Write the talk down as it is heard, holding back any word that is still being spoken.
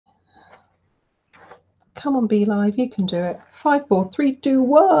Come on, Be Live, you can do it. 5, 4, 3, 2,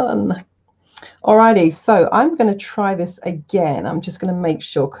 1. Alrighty, so I'm going to try this again. I'm just going to make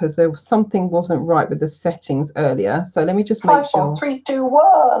sure because there was something wasn't right with the settings earlier. So let me just make 5, sure. 4, 3, 2,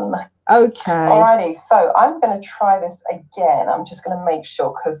 1. Okay. Alrighty, so I'm going to try this again. I'm just going to make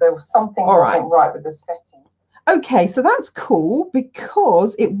sure because there was something wasn't right with the settings. Okay, so that's cool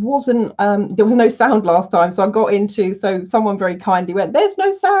because it wasn't, there was no sound last time. So I got into, so someone very kindly went, there's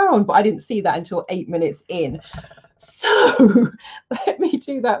no sound, but I didn't see that until 8 minutes in. So let me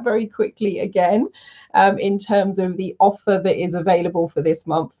do that very quickly again in terms of the offer that is available for this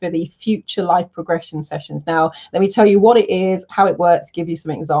month for the Future Life Progression sessions. Now, let me tell you what it is, how it works, give you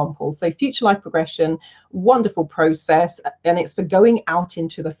some examples. So Future Life Progression, wonderful process, and it's for going out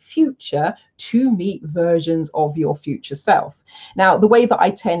into the future to meet versions of your future self. Now, the way that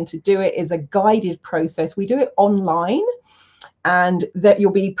I tend to do it is a guided process. We do it online, and that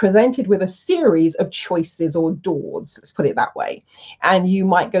you'll be presented with a series of choices or doors, let's put it that way. And you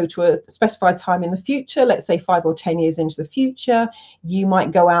might go to a specified time in the future, let's say 5 or 10 years into the future. You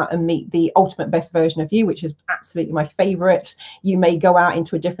might go out and meet the ultimate best version of you, which is absolutely my favorite. You may go out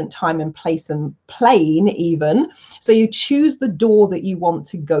into a different time and place and plane even. So you choose the door that you want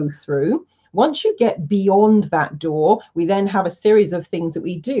to go through. Once you get beyond that door, we then have a series of things that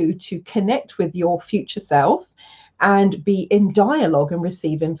we do to connect with your future self and be in dialogue and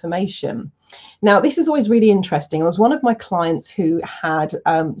receive information. Now, this is always really interesting. There was one of my clients who had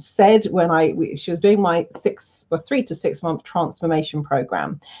said when she was doing my 3 to 6 month transformation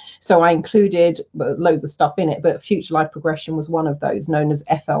program. So I included loads of stuff in it, but Future Life Progression was one of those, known as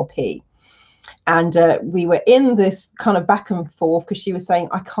FLP. And we were in this kind of back and forth because she was saying,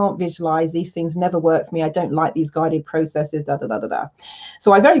 I can't visualize, these things never work for me. I don't like these guided processes, da, da, da, da, da.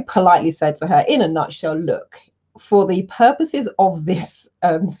 So I very politely said to her, in a nutshell, look, for the purposes of this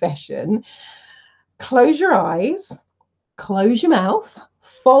session, close your eyes, close your mouth,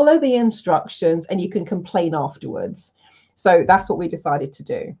 follow the instructions, and you can complain afterwards. So that's what we decided to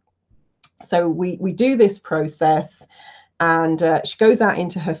do. So we do this process, and she goes out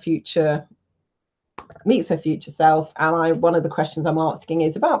into her future, meets her future self, and one of the questions I'm asking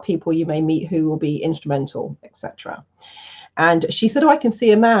is about people you may meet who will be instrumental, etc. And she said, oh, I can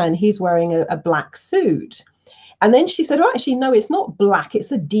see a man, he's wearing a black suit. And then she said, oh, actually, no, it's not black,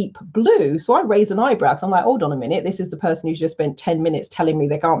 it's a deep blue. So I raised an eyebrow. So I'm like, hold on a minute. This is the person who's just spent 10 minutes telling me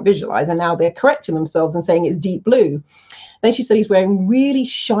they can't visualize. And now they're correcting themselves and saying it's deep blue. Then she said he's wearing really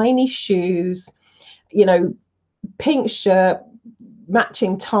shiny shoes, pink shirt,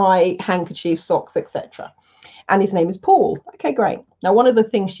 matching tie, handkerchief, socks, etc. And his name is Paul. Okay, great. Now, one of the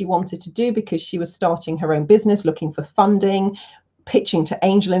things she wanted to do, because she was starting her own business, looking for funding, pitching to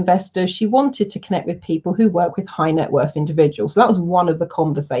angel investors, she wanted to connect with people who work with high net worth individuals. So that was one of the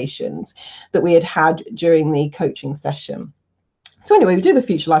conversations that we had during the coaching session. So anyway, we do the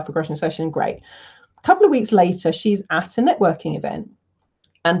Future Life Progression session. Great. A couple of weeks later, she's at a networking event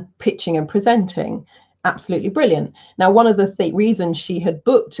and pitching and presenting. Absolutely brilliant. Now, one of the reasons she had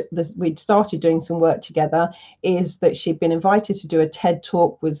booked this, we'd started doing some work together, is that she'd been invited to do a TED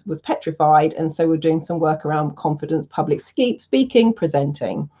talk, was petrified, and so we're doing some work around confidence, public speaking,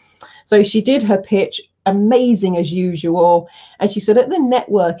 presenting. So she did her pitch, amazing as usual, and she said at the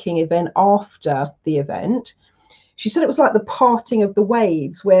networking event after the event, she said it was like the parting of the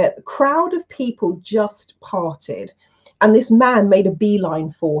waves, where the crowd of people just parted, and this man made a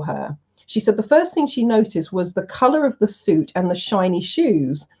beeline for her. She said the first thing she noticed was the color of the suit and the shiny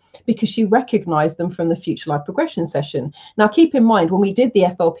shoes, because she recognized them from the Future Life Progression session. Now, keep in mind, when we did the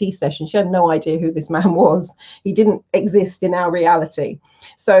FLP session, she had no idea who this man was. He didn't exist in our reality.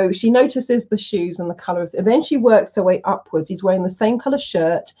 So she notices the shoes and the colors, and then she works her way upwards. He's wearing the same color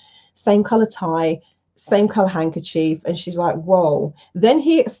shirt, same color tie, same color handkerchief, and she's like, whoa. Then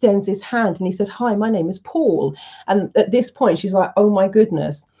he extends his hand and he said, hi, my name is Paul. And at this point, she's like, oh my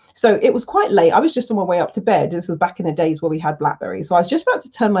goodness. So it was quite late. I was just on my way up to bed. This was back in the days where we had BlackBerry. So I was just about to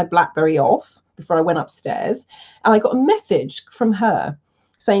turn my BlackBerry off before I went upstairs. And I got a message from her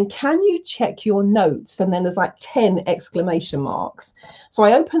saying, can you check your notes? And then there's like 10 exclamation marks. So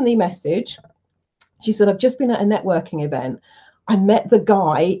I opened the message. She said, I've just been at a networking event. I met the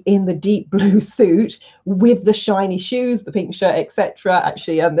guy in the deep blue suit with the shiny shoes, the pink shirt, etc.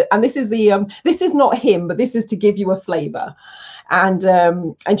 Actually, and this is this is not him, but this is to give you a flavor. And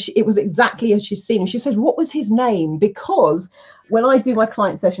it was exactly as she's seen him. She said, what was his name? Because when I do my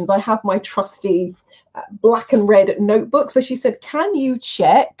client sessions, I have my trusty black and red notebook. So she said, can you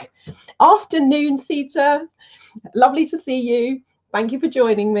check? Afternoon, Sita. Lovely to see you. Thank you for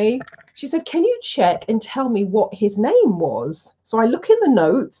joining me. She said, can you check and tell me what his name was? So I look in the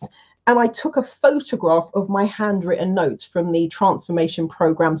notes, And I took a photograph of my handwritten notes from the transformation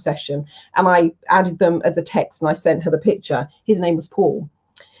program session, and I added them as a text, and I sent her the picture. His name was Paul.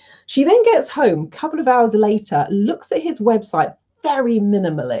 She then gets home a couple of hours later, looks at his website, very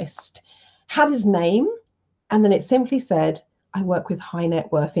minimalist, had his name, and then it simply said, I work with high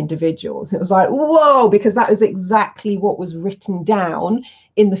net worth individuals. It was like, whoa, because that is exactly what was written down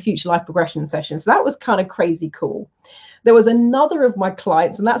in the Future Life Progression session. So that was kind of crazy cool. There was another of my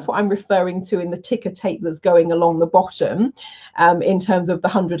clients, and that's what I'm referring to in the ticker tape that's going along the bottom in terms of the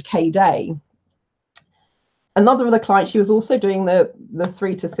 100K day. Another of the clients, she was also doing the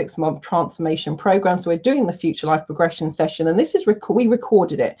 3 to 6 month transformation program. So we're doing the Future Life Progression session, and this is we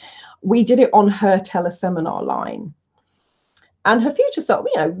recorded it. We did it on her teleseminar line. And her future self,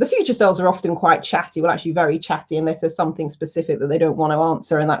 you know, the future selves are often quite chatty, well, actually very chatty, unless there's something specific that they don't want to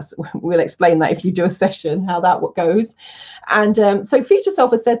answer. And that's, we'll explain that if you do a session, how that goes. And so future self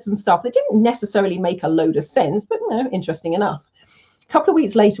has said some stuff that didn't necessarily make a load of sense, but, you know, interesting enough. A couple of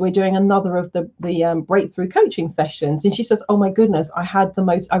weeks later, we're doing another of the breakthrough coaching sessions. And she says, oh my goodness,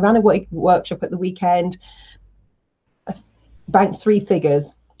 I ran a workshop at the weekend, banked 3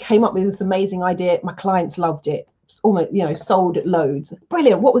 figures, came up with this amazing idea. My clients loved it. Almost, you know, sold loads.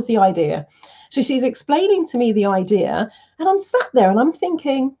 Brilliant. What was the idea? So she's explaining to me the idea, and I'm sat there and I'm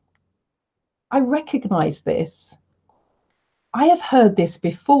thinking, I recognize this. I have heard this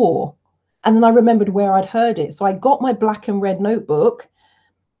before. And then I remembered where I'd heard it. So I got my black and red notebook,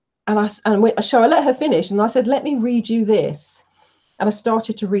 and I let her finish, and I said, let me read you this. And I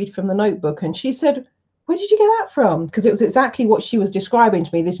started to read from the notebook, and she said, where did you get that from? Because it was exactly what she was describing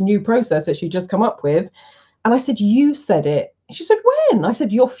to me, this new process that she'd just come up with. And I said, you said it. She said, when? I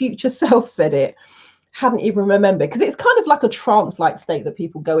said, your future self said it. Hadn't even remembered, because it's kind of like a trance-like state that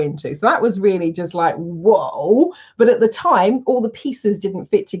people go into. So that was really just like, whoa. But at the time, all the pieces didn't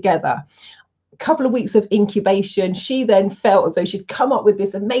fit together. A couple of weeks of incubation, she then felt as though she'd come up with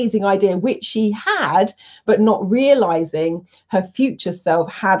this amazing idea, which she had, but not realizing her future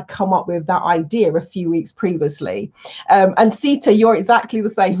self had come up with that idea a few weeks previously. And Sita, you're exactly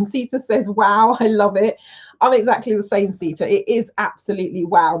the same. Sita says, wow, I love it. I'm exactly the same, Sita. It is absolutely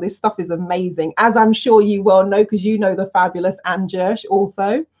wow. This stuff is amazing, as I'm sure you well know, because you know the fabulous Anjersh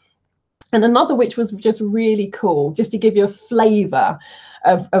also. And another which was just really cool, just to give you a flavor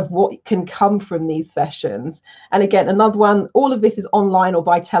of what can come from these sessions. And again, another one, all of this is online or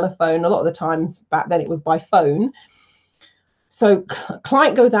by telephone. A lot of the times back then it was by phone. So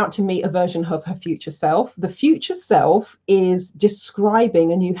client goes out to meet a version of her future self. The future self is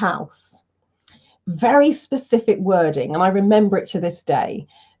describing a new house. Very specific wording, and I remember it to this day.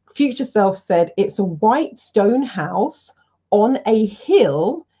 Future self said, it's a white stone house on a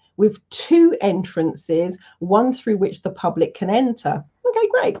hill with 2 entrances, one through which the public can enter. Okay,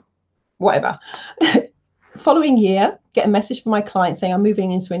 great. Whatever. Following year, get a message from my client saying, I'm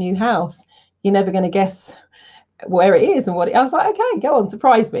moving into a new house. You're never going to guess where it is and what it is. I was like, okay, go on,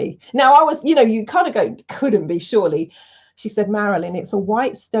 surprise me. Now I was, you know, you kind of go, couldn't be, surely. She said, Marilyn, it's a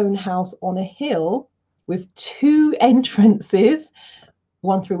white stone house on a hill with 2 entrances,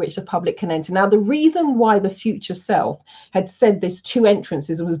 one through which the public can enter. Now, the reason why the future self had said there's 2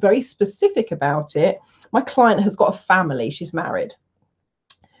 entrances and was very specific about it, my client has got a family, she's married.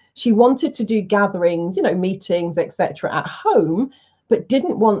 She wanted to do gatherings, you know, meetings, etc. at home, but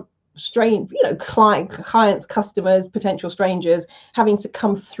didn't want strange, you know, clients, customers, potential strangers having to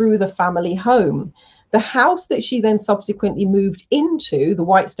come through the family home. The house that she then subsequently moved into, the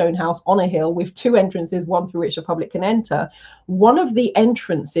white stone house on a hill with 2 entrances, one through which the public can enter, one of the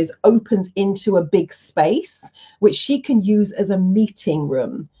entrances opens into a big space, which she can use as a meeting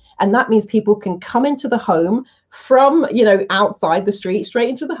room. And that means people can come into the home from, you know, outside the street, straight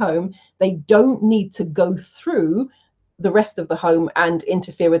into the home. They don't need to go through the rest of the home and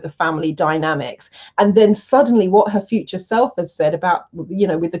interfere with the family dynamics. And then suddenly what her future self has said about, you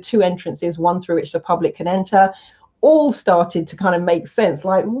know, with the 2 entrances, one through which the public can enter, all started to kind of make sense.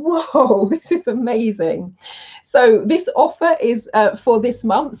 Like, whoa, this is amazing. So this offer is for this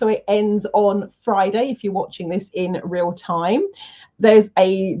month. So it ends on Friday if you're watching this in real time. There's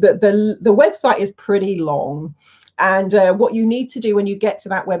the website is pretty long. And what you need to do when you get to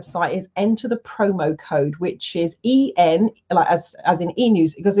that website is enter the promo code, which is EN, like as in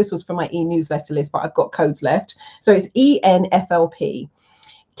e-news, because this was for my e-newsletter list, but I've got codes left. So it's ENFLP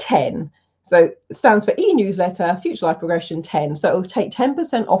 10. So it stands for e-newsletter, Future Life Progression 10. So it'll take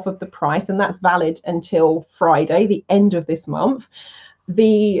 10% off of the price, and that's valid until Friday, the end of this month.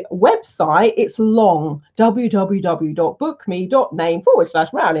 The website, it's long,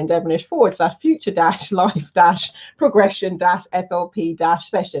 www.bookme.name/Marilyn Devonish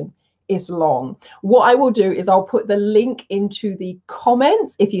 /future-life-progression-FLP-session. it's long. What I will do is I'll put the link into the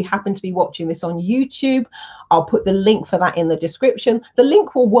comments. If you happen to be watching this on YouTube, I'll put the link for that in the description. The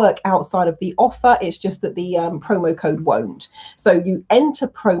link will work outside of the offer. It's just that the promo code won't. So you enter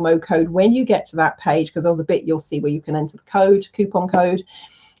promo code when you get to that page, because there's a bit you'll see where you can enter the code, coupon code,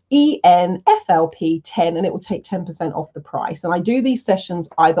 ENFLP10, and it will take 10% off the price. And I do these sessions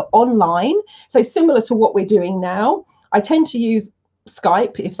either online, so similar to what we're doing now. I tend to use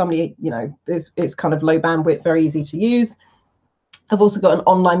Skype if somebody, you know, it's kind of low bandwidth, very easy to use. I've also got an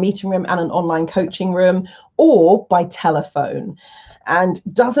online meeting room and an online coaching room, or by telephone. And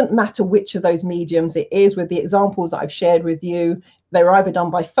doesn't matter which of those mediums it is. With the examples that I've shared with you, they were either done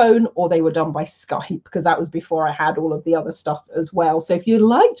by phone or they were done by Skype, because that was before I had all of the other stuff as well. So if you'd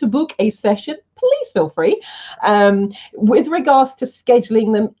like to book a session, please feel free. With regards to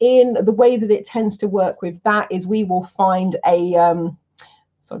scheduling them in, the way that it tends to work with that is we will find a,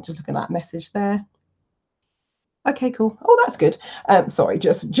 so I'm just looking at that message there. Okay, cool. Oh, that's good. Sorry,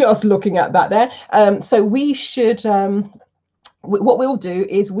 just looking at that there. So we should, what we'll do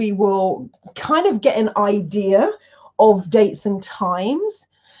is we will kind of get an idea of dates and times.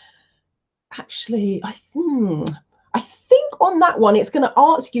 Actually, I think on that one, it's going to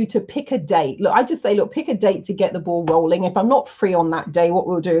ask you to pick a date. Look, I just say, look, pick a date to get the ball rolling. If I'm not free on that day, what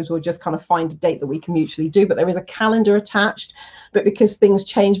we'll do is we'll just kind of find a date that we can mutually do. But there is a calendar attached. But because things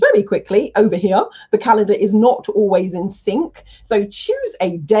change very quickly over here, the calendar is not always in sync. So choose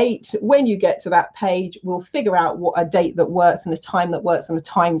a date. When you get to that page, we'll figure out what a date that works and a time that works and a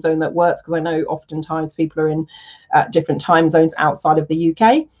time zone that works, because I know oftentimes people are in different time zones outside of the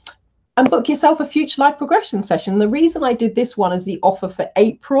UK. And book yourself a future life progression session. The reason I did this one as the offer for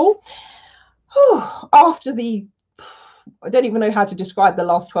April, after the, I don't even know how to describe the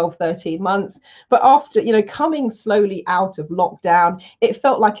last 12, 13 months, but after, you know, coming slowly out of lockdown, it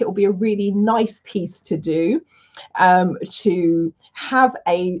felt like it will be a really nice piece to do, to have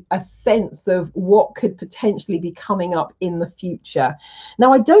a sense of what could potentially be coming up in the future.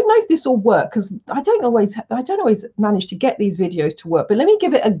 Now, I don't know if this will work, because I don't always manage to get these videos to work, but let me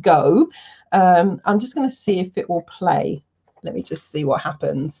give it a go. I'm just going to see if it will play. Let me just see what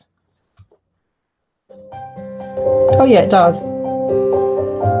happens. Oh yeah, it does.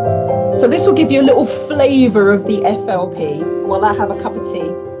 So this will give you a little flavor of the FLP while I have a cup of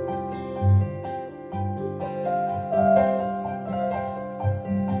tea.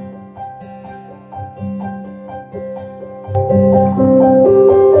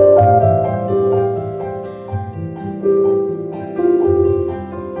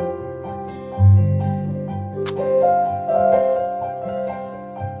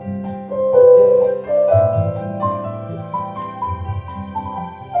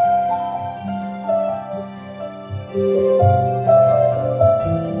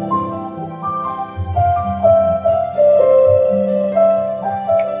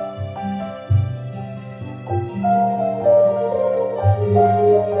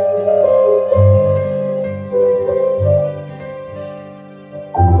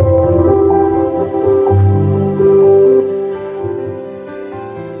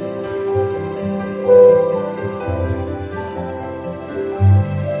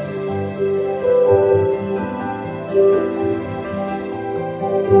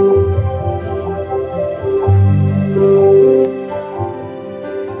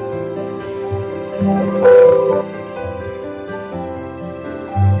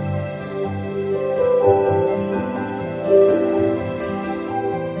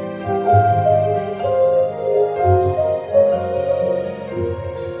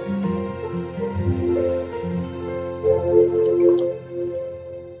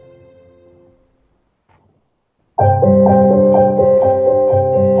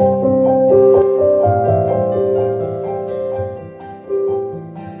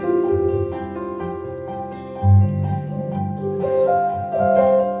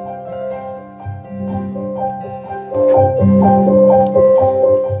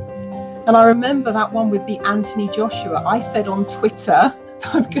 And I remember that one with the Anthony Joshua. I said on Twitter,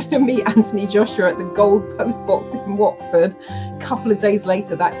 I'm going to meet Anthony Joshua at the Gold Post Box in Watford. A couple of days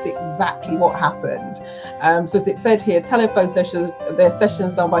later, that's exactly what happened. So as it said here, telephone sessions, they're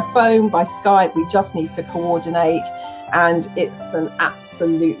sessions done by phone, by Skype. We just need to coordinate. And it's an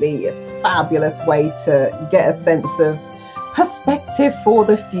absolutely fabulous way to get a sense of perspective for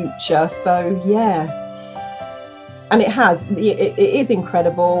the future. So yeah. And it is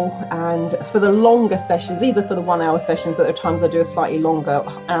incredible. And for the longer sessions, these are for the 1 hour sessions, but there are times I do a slightly longer,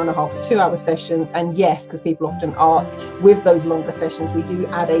 hour and a half, 2 hour sessions. And yes, because people often ask, with those longer sessions, we do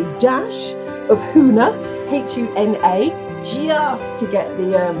add a dash of Huna, H-U-N-A, just to get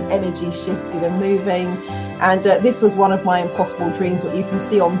the energy shifted and moving. And this was one of my impossible dreams. What you can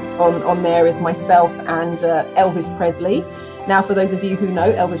see on there is myself and Elvis Presley. Now, for those of you who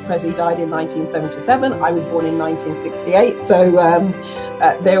know, Elvis Presley died in 1977. I was born in 1968. So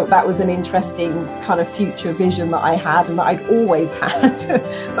that was an interesting kind of future vision that I had, and that I'd always had,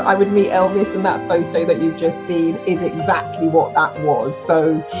 that I would meet Elvis, and that photo that you've just seen is exactly what that was.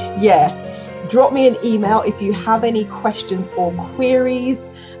 So yeah, drop me an email if you have any questions or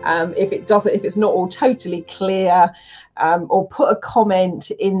queries. If it's not all totally clear, or put a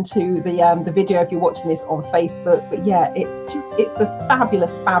comment into the video if you're watching this on Facebook. But yeah, it's a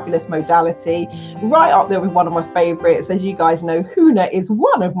fabulous modality, right up there with one of my favorites. As you guys know, HUNA is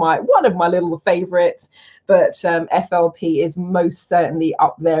one of my little favorites, but FLP is most certainly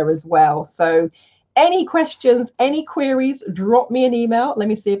up there as well. So any questions, any queries, drop me an email. Let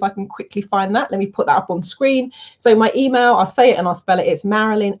me see if I can quickly find that. Let me put that up on screen. So my email, I'll say it and I'll spell it. It's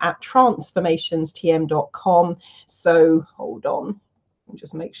marilyn@transformationstm.com. So hold on, I'll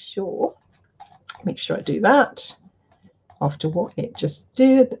just make sure I do that after what it just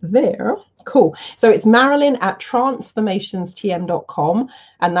did there. Cool. So it's marilyn@transformationstm.com,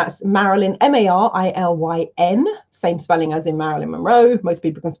 and that's Marilyn, Marilyn, same spelling as in Marilyn Monroe. Most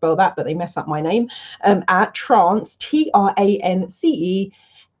people can spell that, but they mess up my name. At trance, TRANCE,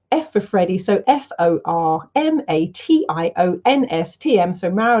 F for Freddie, so FORMATIONSTM, so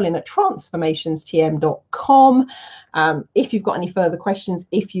Marilyn@transformationstm.com. If you've got any further questions,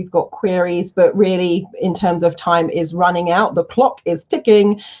 if you've got queries, but really in terms of time is running out, the clock is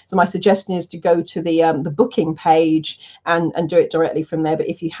ticking. So my suggestion is to go to the booking page and do it directly from there. But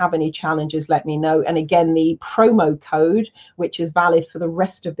if you have any challenges, let me know. And again, the promo code, which is valid for the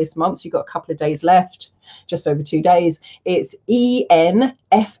rest of this month, so you've got a couple of days left, just over 2 days, it's ENFLP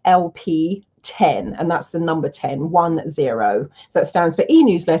 10, and that's the number 10, 10. So that stands for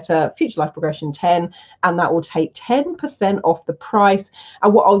e-newsletter Future Life Progression 10, and that will take 10% off the price.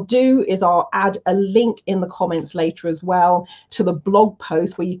 And what I'll do is I'll add a link in the comments later as well to the blog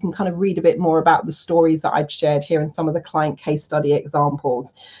post, where you can kind of read a bit more about the stories that I've shared here and some of the client case study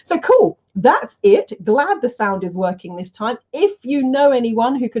examples. So cool. That's it. Glad the sound is working this time. If you know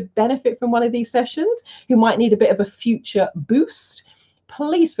anyone who could benefit from one of these sessions, who might need a bit of a future boost,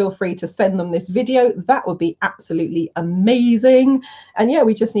 please feel free to send them this video. That would be absolutely amazing. And yeah,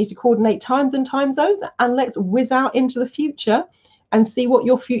 we just need to coordinate times and time zones, and let's whiz out into the future and see what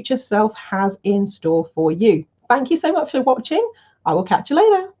your future self has in store for you. Thank you so much for watching. I will catch you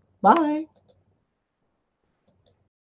later. Bye.